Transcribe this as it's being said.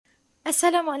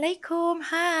Assalamualaikum.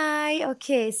 Hi.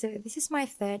 Okay, so this is my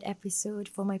third episode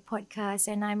for my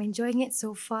podcast and I'm enjoying it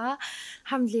so far.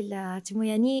 Alhamdulillah. Cuma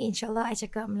yang ni insyaAllah I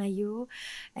cakap Melayu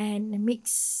and mix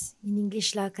in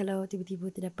English lah kalau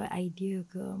tiba-tiba terdapat idea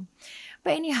ke.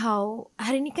 But anyhow,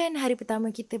 hari ni kan hari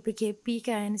pertama kita PKP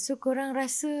kan. So korang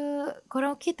rasa,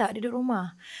 korang okay tak duduk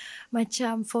rumah?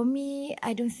 Macam for me,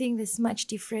 I don't think there's much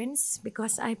difference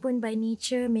because I pun by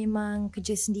nature memang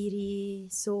kerja sendiri.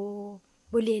 So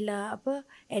bolehlah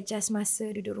adjust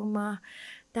masa duduk rumah.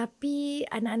 Tapi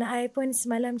anak-anak I pun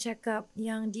semalam cakap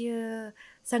yang dia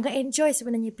sangat enjoy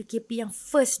sebenarnya PKP yang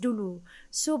first dulu.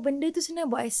 So benda tu sebenarnya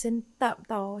buat I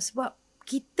sentap tau. Sebab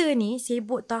kita ni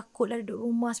sibuk takutlah duduk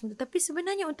rumah semua tu. Tapi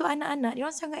sebenarnya untuk anak-anak, dia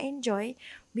orang sangat enjoy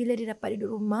bila dia dapat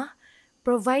duduk rumah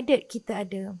provided kita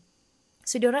ada.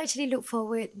 So, diorang actually look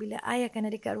forward bila I akan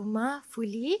ada kat rumah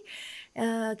fully.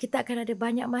 Kita akan ada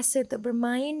banyak masa untuk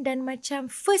bermain dan macam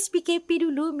first PKP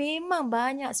dulu memang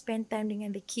banyak spend time dengan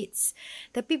the kids.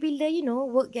 Tapi bila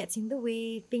work gets in the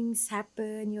way, things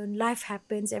happen, your life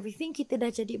happens, everything kita dah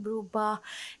jadi berubah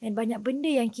and banyak benda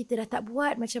yang kita dah tak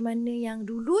buat macam mana yang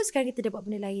dulu, sekarang kita dah buat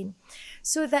benda lain.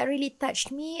 So, that really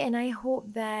touched me and I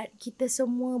hope that kita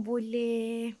semua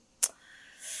boleh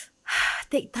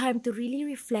take time to really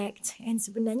reflect. And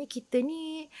sebenarnya kita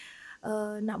ni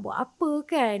nak buat apa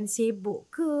kan?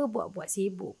 Sibuk ke? Buat-buat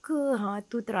sibuk ke?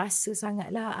 Tu terasa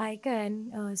sangatlah I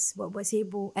kan. Buat-buat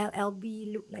sibuk.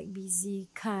 LLB look like busy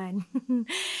kan.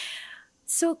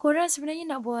 So korang sebenarnya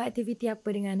nak buat aktiviti apa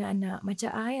dengan anak-anak?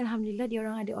 Macam I, Alhamdulillah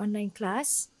diorang ada online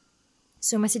class.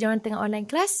 So masa diorang tengah online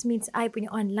class means I punya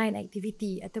online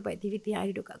activity atau aktiviti yang I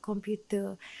duduk kat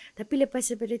komputer. Tapi lepas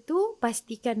daripada tu,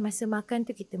 pastikan masa makan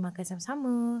tu kita makan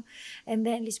sama-sama. And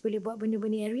then at least boleh buat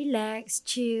benda-benda yang relax,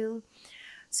 chill.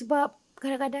 Sebab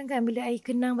kadang-kadang kan bila I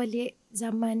kenang balik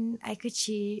zaman I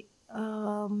kecil,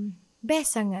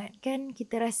 best sangat kan.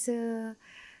 Kita rasa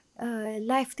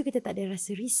life tu kita tak ada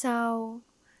rasa risau.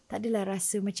 Tak adalah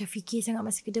rasa macam fikir sangat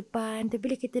masa ke depan. Tapi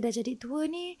bila kita dah jadi tua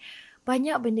ni,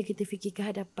 banyak benda kita fikir ke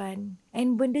hadapan.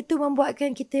 And benda tu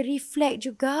membuatkan kita reflect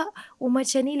juga.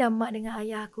 Macam ni lah mak dengan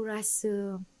ayah aku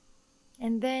rasa.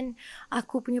 And then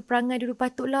aku punya perangai dulu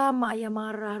patutlah mak ayah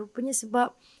marah. Rupanya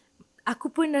sebab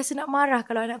aku pun rasa nak marah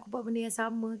kalau anak aku buat benda yang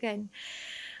sama kan.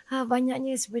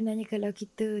 Banyaknya sebenarnya kalau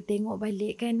kita tengok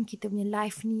balik kan kita punya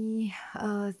life ni.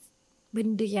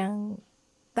 Benda yang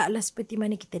taklah seperti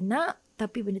mana kita nak.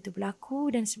 Tapi benda tu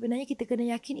berlaku dan sebenarnya kita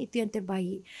kena yakin itu yang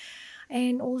terbaik.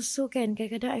 And also kan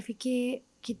kadang-kadang I fikir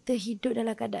kita hidup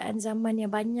dalam keadaan zaman yang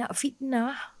banyak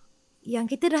fitnah yang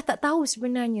kita dah tak tahu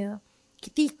sebenarnya.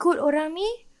 Kita ikut orang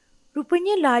ni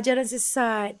rupanya lah ajaran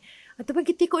sesat. Ataupun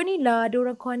kita ikut ni lah ada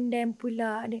orang condemn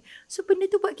pula. So benda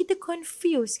tu buat kita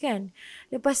confused kan.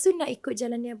 Lepas tu nak ikut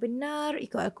jalan yang benar,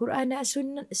 ikut Al-Quran dan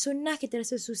sunnah kita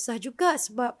rasa susah juga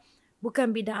sebab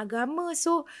bukan bidang agama.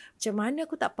 So macam mana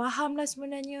aku tak faham lah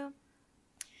sebenarnya.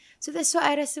 So that's why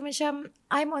I rasa macam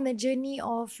I'm on a journey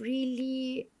of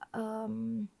really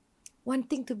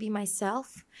wanting to be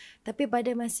myself. Tapi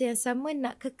pada masa yang sama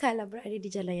nak kekal lah berada di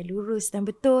jalan yang lurus dan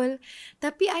betul.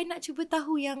 Tapi I nak cuba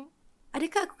tahu yang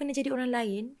adakah aku kena jadi orang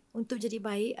lain untuk jadi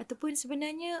baik ataupun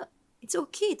sebenarnya it's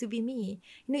okay to be me.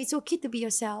 It's okay to be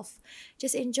yourself.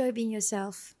 Just enjoy being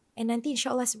yourself. And nanti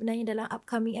insyaAllah sebenarnya dalam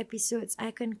upcoming episodes I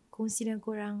akan kongsi dengan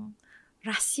korang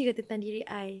rahsia tentang diri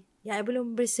I. Ya, I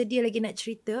belum bersedia lagi nak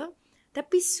cerita.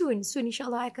 Tapi soon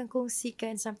insyaAllah I akan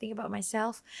kongsikan something about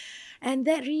myself. And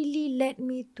that really led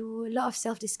me to a lot of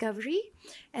self-discovery.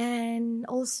 And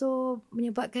also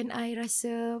menyebabkan I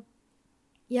rasa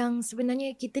yang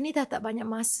sebenarnya kita ni tak banyak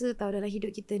masa tau dalam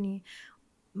hidup kita ni.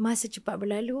 Masa cepat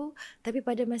berlalu. Tapi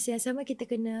pada masa yang sama kita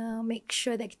kena make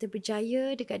sure that kita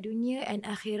berjaya dekat dunia and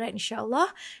akhirat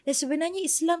insyaAllah. Dan sebenarnya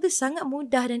Islam tu sangat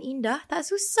mudah dan indah. Tak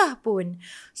susah pun.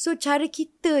 So cara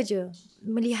kita je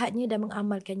melihatnya dan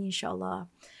mengamalkannya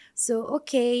insyaAllah. So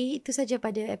okay, itu saja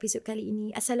pada episod kali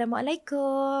ini.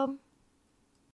 Assalamualaikum.